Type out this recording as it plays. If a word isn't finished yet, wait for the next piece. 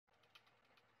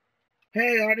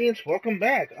Hey audience, welcome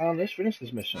back. Let's finish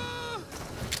this mission.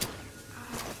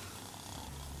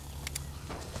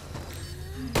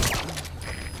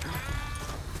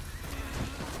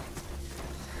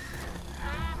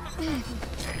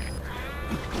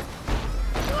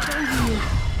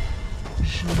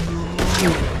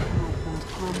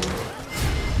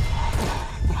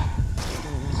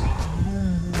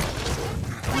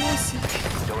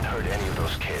 Don't hurt any of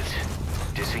those kids.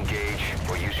 Disengage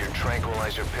or use your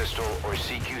tranquilizer pistol or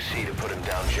CQC to put him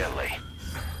down gently.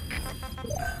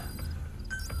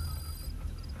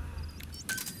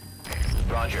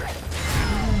 Roger.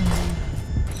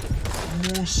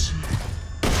 Mosi.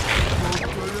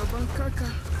 Bakaya bankaka.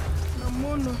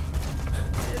 Namono.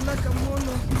 Elaka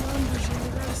mono. Mambo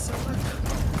General Salaka.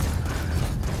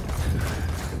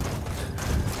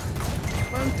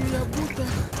 Bantu ya buta.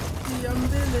 Ya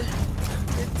mbele.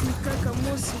 Etikaka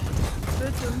mosi.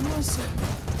 Bete moso.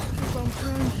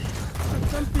 Kipampangi.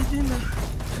 Atampidina.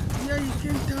 Ya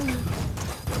ikentano.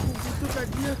 Ya kubutuka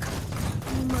diaka.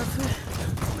 Ni mafe.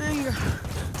 Menga.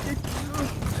 Ekilo.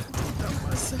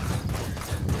 Tamasa.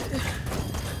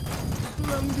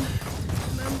 Lambi.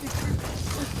 Nambi.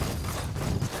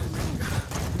 Menga.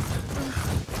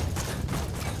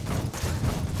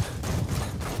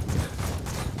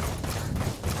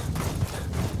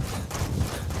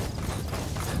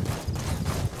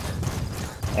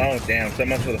 Oh damn, so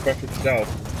much for the perfect stealth.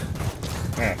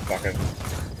 Ah, fuck it.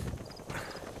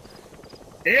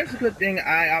 It's a good thing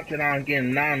I opted on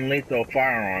getting non-lethal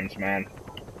firearms, man.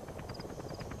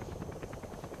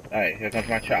 Alright, here comes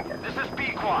my chopper. This is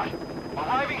B-Quad.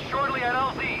 Arriving shortly at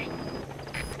LZ.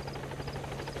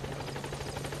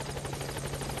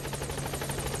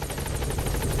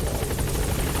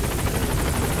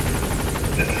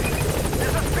 This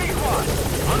is B-Quad.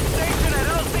 On station at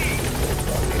LZ.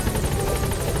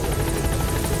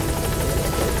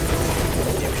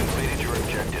 You've completed your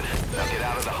objective. Now get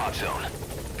out of the hot zone.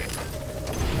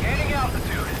 Gaining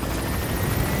altitude.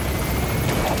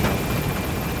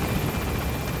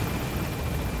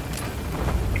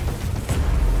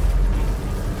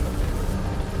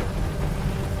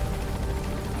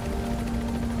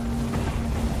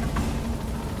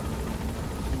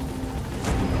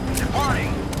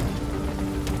 Departing.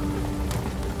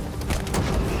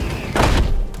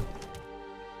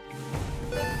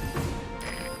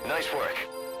 Nice work.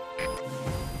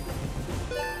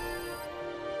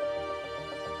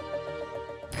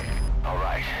 All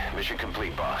right, mission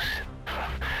complete, boss.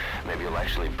 Maybe you'll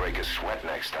actually break a sweat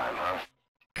next time, huh?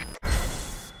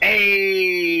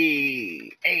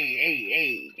 Hey!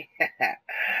 Hey!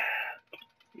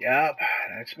 Yup,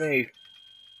 that's me.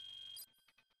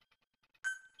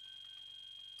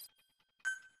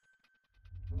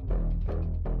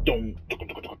 Don't.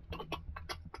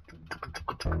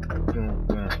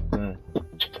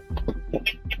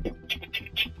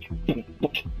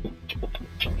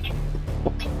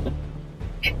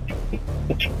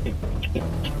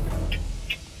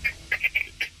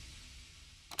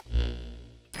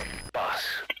 Boss,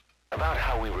 about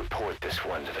how we report this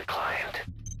one to the client.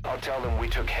 I'll tell them we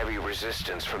took heavy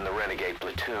resistance from the renegade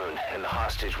platoon and the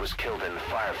hostage was killed in the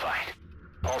firefight.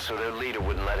 Also, their leader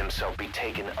wouldn't let himself be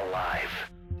taken alive.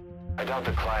 I doubt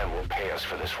the client will pay us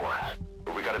for this one,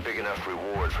 but we got a big enough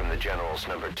reward from the General's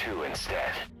number 2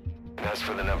 instead. And as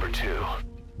for the number 2,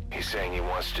 he's saying he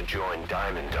wants to join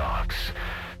Diamond Dogs.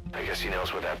 I guess he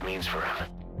knows what that means for him.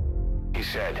 He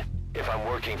said, if I'm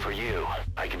working for you,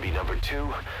 I can be number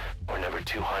 2 or number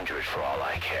 200 for all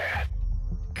I care.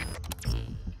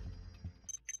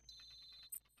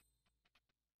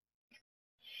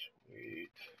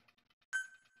 Sweet.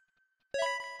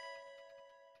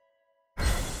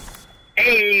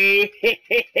 Hey!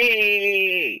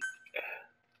 Hey!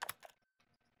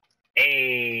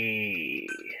 Hey!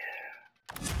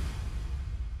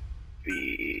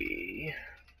 B.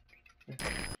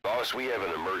 Boss, we have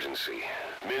an emergency.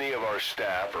 Many of our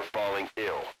staff are falling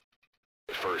ill.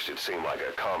 At first it seemed like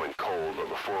a common cold, but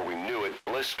before we knew it,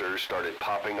 blisters started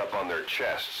popping up on their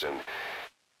chests and...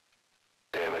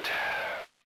 Damn it.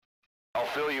 I'll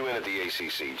fill you in at the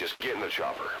ACC. Just get in the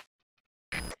chopper.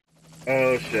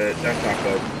 Oh shit, that's not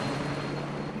good.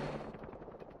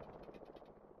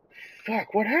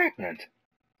 Fuck, what happened?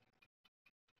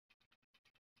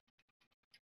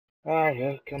 Ah,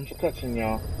 here comes the cutscene,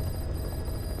 y'all.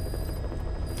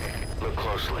 Look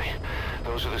closely.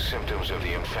 Those are the symptoms of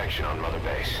the infection on Mother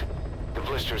Base. The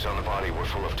blisters on the body were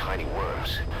full of tiny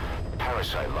worms.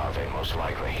 Parasite larvae, most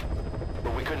likely.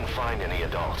 But we couldn't find any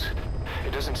adults.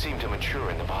 It doesn't seem to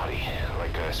mature in the body,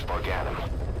 like a spargatum.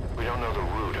 We don't know the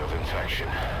root of infection,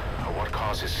 or what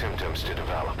causes symptoms to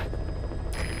develop.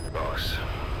 Boss,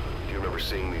 do you remember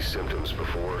seen these symptoms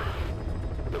before?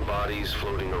 The bodies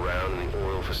floating around in the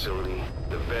oil facility,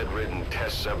 the bedridden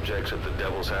test subjects at the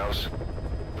Devil's House.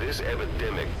 This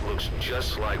epidemic looks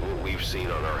just like what we've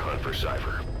seen on our hunt for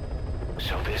Cypher.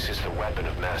 So this is the weapon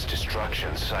of mass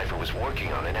destruction Cypher was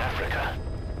working on in Africa.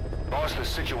 Boss, the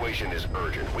situation is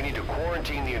urgent. We need to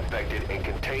quarantine the infected and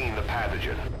contain the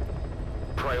pathogen.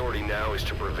 Priority now is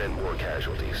to prevent more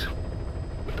casualties.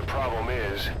 But the problem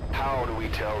is, how do we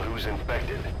tell who's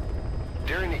infected?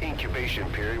 During the incubation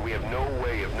period, we have no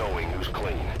way of knowing who's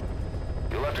clean.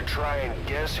 You'll have to try and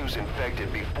guess who's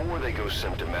infected before they go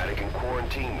symptomatic and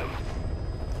quarantine them.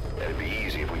 That'd be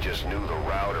easy if we just knew the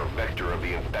route or vector of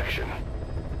the infection.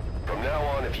 From now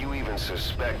on, if you even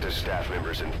suspect a staff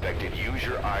member's infected, use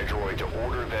your iDroid to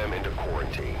order them into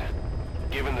quarantine.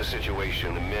 Given the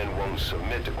situation, the men won't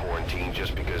submit to quarantine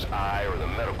just because I or the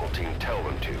medical team tell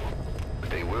them to. But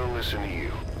they will listen to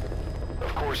you.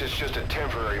 Of course, it's just a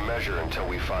temporary measure until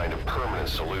we find a permanent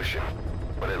solution.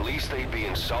 But at least they'd be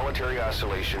in solitary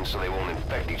isolation so they won't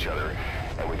infect each other,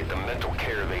 and we get the mental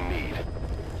care they need.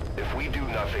 If we do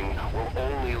nothing, we'll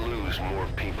only lose more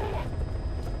people.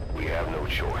 We have no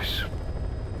choice.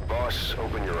 Boss,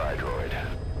 open your iDroid.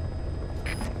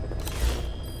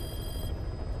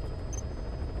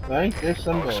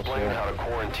 I'll explain how to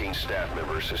quarantine staff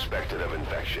members suspected of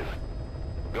infection.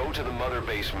 Go to the Mother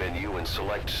Base menu and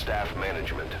select Staff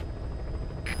Management.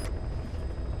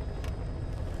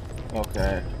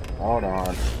 Okay, hold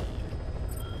on.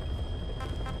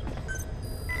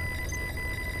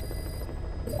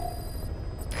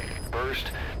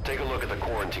 First, take a look at the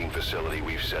quarantine facility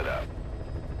we've set up.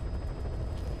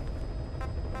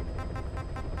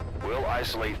 We'll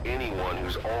isolate anyone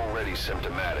who's already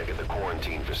symptomatic at the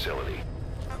quarantine facility.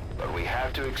 But we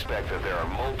have to expect that there are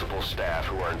multiple staff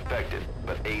who are infected,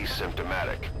 but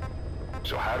asymptomatic.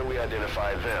 So how do we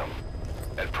identify them?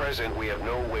 At present, we have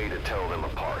no way to tell them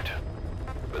apart.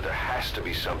 But there has to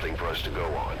be something for us to go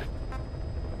on.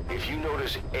 If you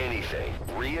notice anything,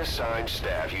 reassign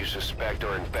staff you suspect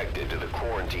are infected to the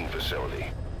quarantine facility.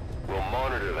 We'll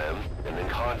monitor them and then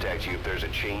contact you if there's a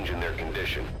change in their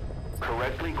condition.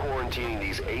 Correctly quarantining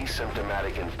these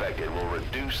asymptomatic infected will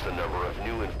reduce the number of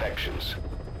new infections.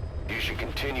 You should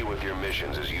continue with your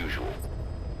missions as usual.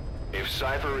 If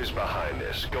Cypher is behind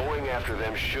this, going after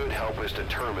them should help us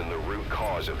determine the root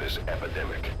cause of this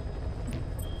epidemic.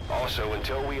 Also,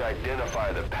 until we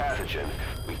identify the pathogen,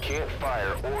 we can't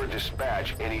fire or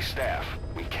dispatch any staff.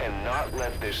 We cannot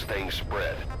let this thing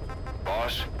spread.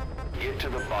 Boss, get to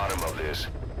the bottom of this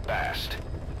fast.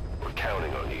 We're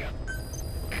counting on you.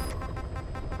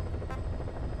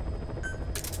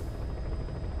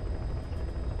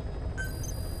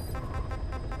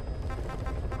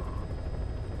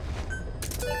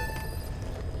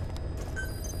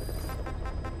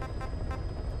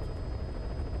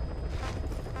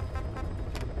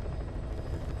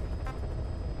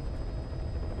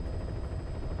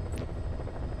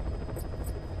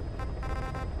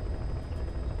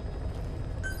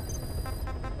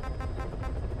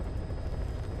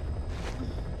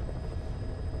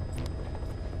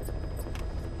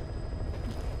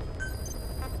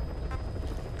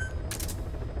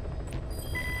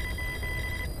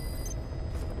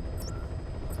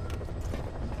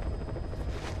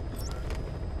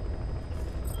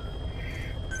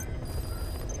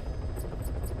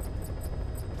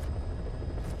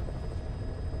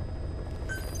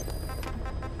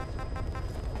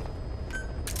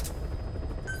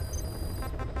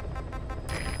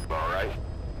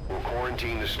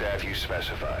 Quarantine the staff you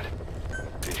specified.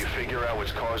 Did you figure out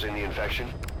what's causing the infection?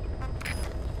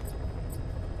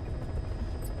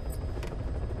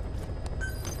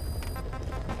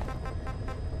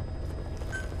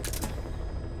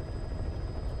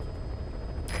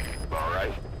 All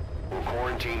right. We'll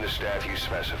quarantine the staff you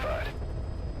specified.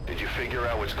 Did you figure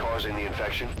out what's causing the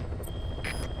infection?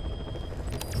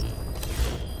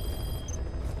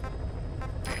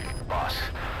 Boss,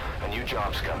 a new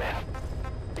job's come in.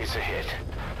 It's a hit.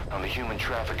 I'm the human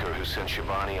trafficker who sent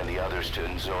Shabani and the others to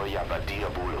Nzoia Badia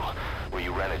Bulu, where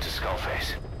you ran into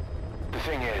Skullface. The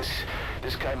thing is,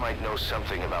 this guy might know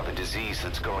something about the disease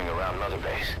that's going around Mother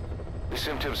Base. The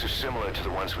symptoms are similar to the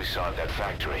ones we saw at that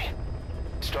factory.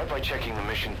 Start by checking the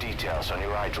mission details on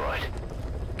your iDroid.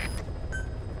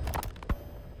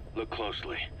 Look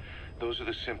closely. Those are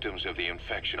the symptoms of the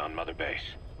infection on Mother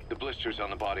Base. The blisters on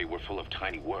the body were full of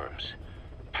tiny worms.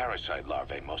 Parasite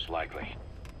larvae, most likely.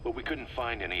 But we couldn't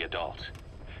find any adults.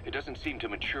 It doesn't seem to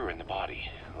mature in the body,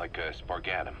 like a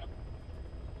spargatum.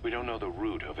 We don't know the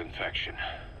root of infection,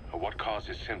 or what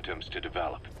causes symptoms to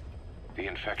develop. The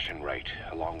infection rate,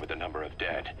 along with the number of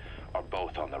dead, are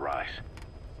both on the rise.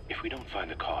 If we don't find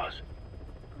the cause,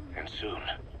 and soon.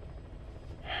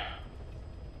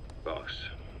 Boss,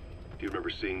 do you remember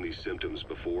seeing these symptoms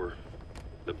before?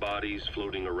 The bodies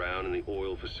floating around in the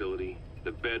oil facility,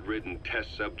 the bedridden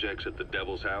test subjects at the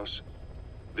Devil's House?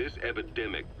 This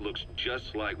epidemic looks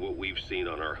just like what we've seen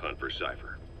on our hunt for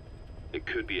Cypher. It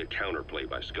could be a counterplay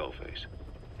by Skullface.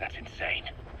 That's insane.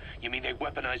 You mean they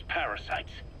weaponize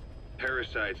parasites?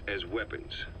 Parasites as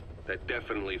weapons. That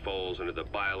definitely falls under the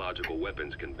Biological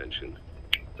Weapons Convention.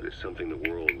 But it's something the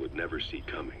world would never see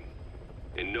coming.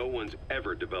 And no one's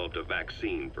ever developed a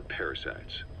vaccine for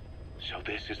parasites. So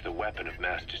this is the weapon of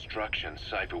mass destruction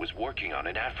Cypher was working on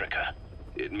in Africa?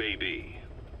 It may be.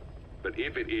 But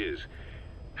if it is,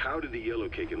 how do the Yellow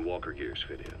Cake and Walker Gears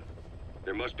fit in?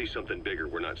 There must be something bigger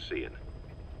we're not seeing.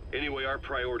 Anyway, our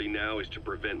priority now is to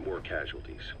prevent more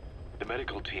casualties. The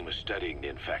medical team is studying the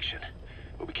infection,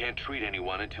 but we can't treat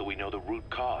anyone until we know the root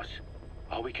cause.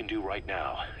 All we can do right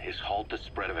now is halt the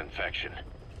spread of infection.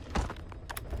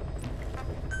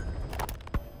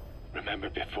 Remember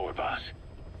before, boss?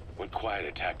 When Quiet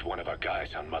attacked one of our guys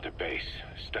on Mother Base,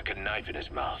 stuck a knife in his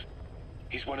mouth.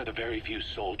 He's one of the very few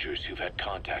soldiers who've had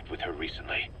contact with her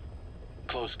recently.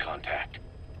 Close contact.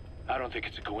 I don't think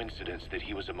it's a coincidence that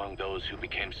he was among those who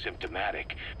became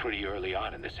symptomatic pretty early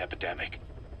on in this epidemic.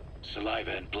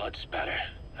 Saliva and blood spatter,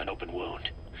 an open wound,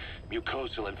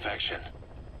 mucosal infection.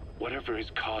 Whatever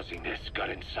is causing this got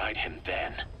inside him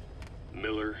then.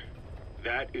 Miller,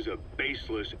 that is a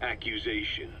baseless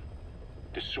accusation.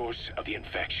 The source of the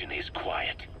infection is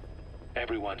Quiet.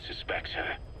 Everyone suspects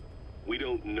her. We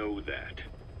don't know that.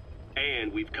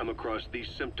 And we've come across these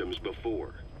symptoms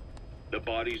before. The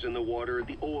bodies in the water at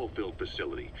the oil-filled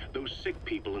facility. Those sick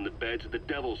people in the beds at the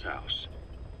Devil's House.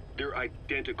 They're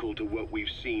identical to what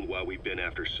we've seen while we've been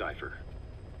after Cypher.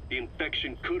 The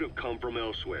infection could have come from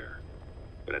elsewhere.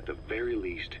 But at the very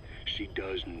least, she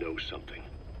does know something.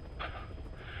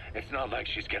 It's not like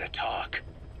she's gonna talk.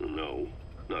 No,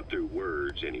 not through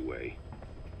words anyway.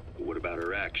 But what about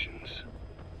her actions?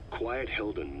 Quiet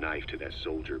held a knife to that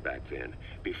soldier back then,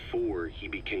 before he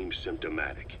became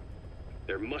symptomatic.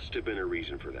 There must have been a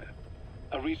reason for that.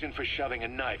 A reason for shoving a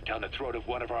knife down the throat of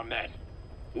one of our men.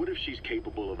 What if she's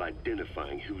capable of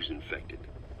identifying who's infected?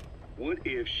 What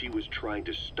if she was trying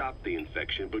to stop the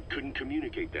infection but couldn't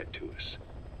communicate that to us?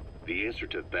 The answer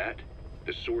to that,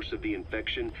 the source of the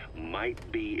infection, might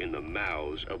be in the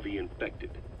mouths of the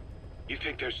infected. You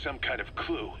think there's some kind of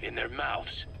clue in their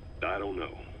mouths? I don't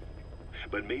know.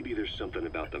 But maybe there's something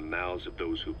about the mouths of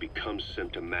those who become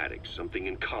symptomatic, something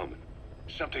in common.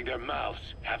 Something their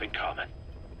mouths have in common.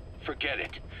 Forget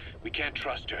it. We can't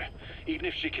trust her. Even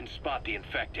if she can spot the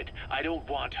infected, I don't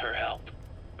want her help.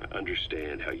 I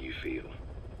understand how you feel.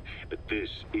 But this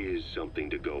is something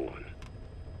to go on.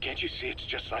 Can't you see it's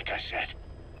just like I said?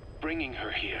 Bringing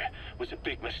her here was a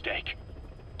big mistake.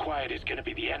 Quiet is gonna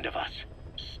be the end of us.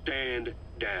 Stand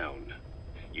down.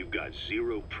 You've got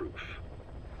zero proof.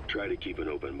 Try to keep an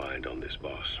open mind on this,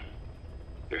 boss.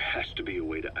 There has to be a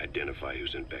way to identify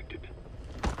who's infected.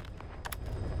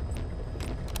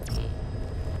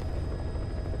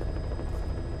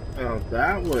 Oh,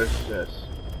 that was just...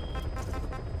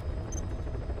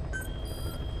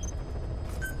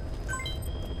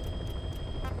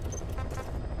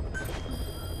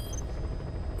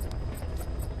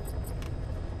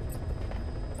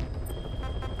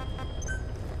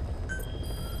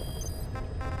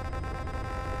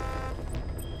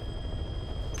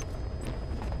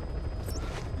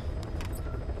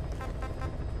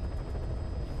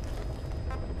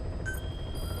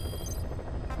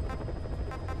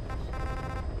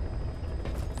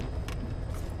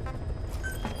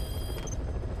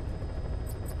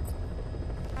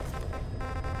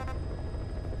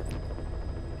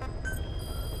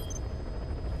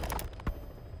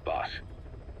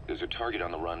 There's a target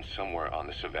on the run somewhere on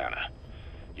the savannah.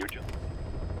 You're just...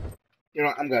 You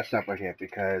know, I'm gonna stop right here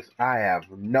because I have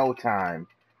no time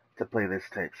to play this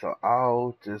tape. So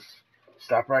I'll just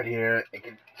stop right here and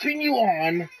continue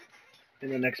on in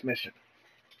the next mission.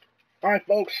 Alright,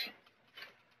 folks.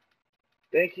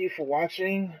 Thank you for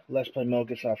watching Let's Play Metal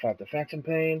Gear Solid 5 The Phantom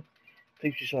Pain.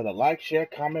 Please be sure to like, share,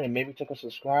 comment, and maybe click a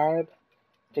subscribe.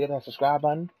 Click that subscribe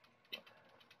button.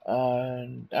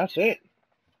 And that's it.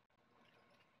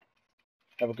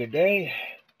 Have a good day.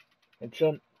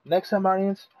 Until next time,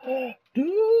 audience.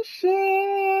 Deuces.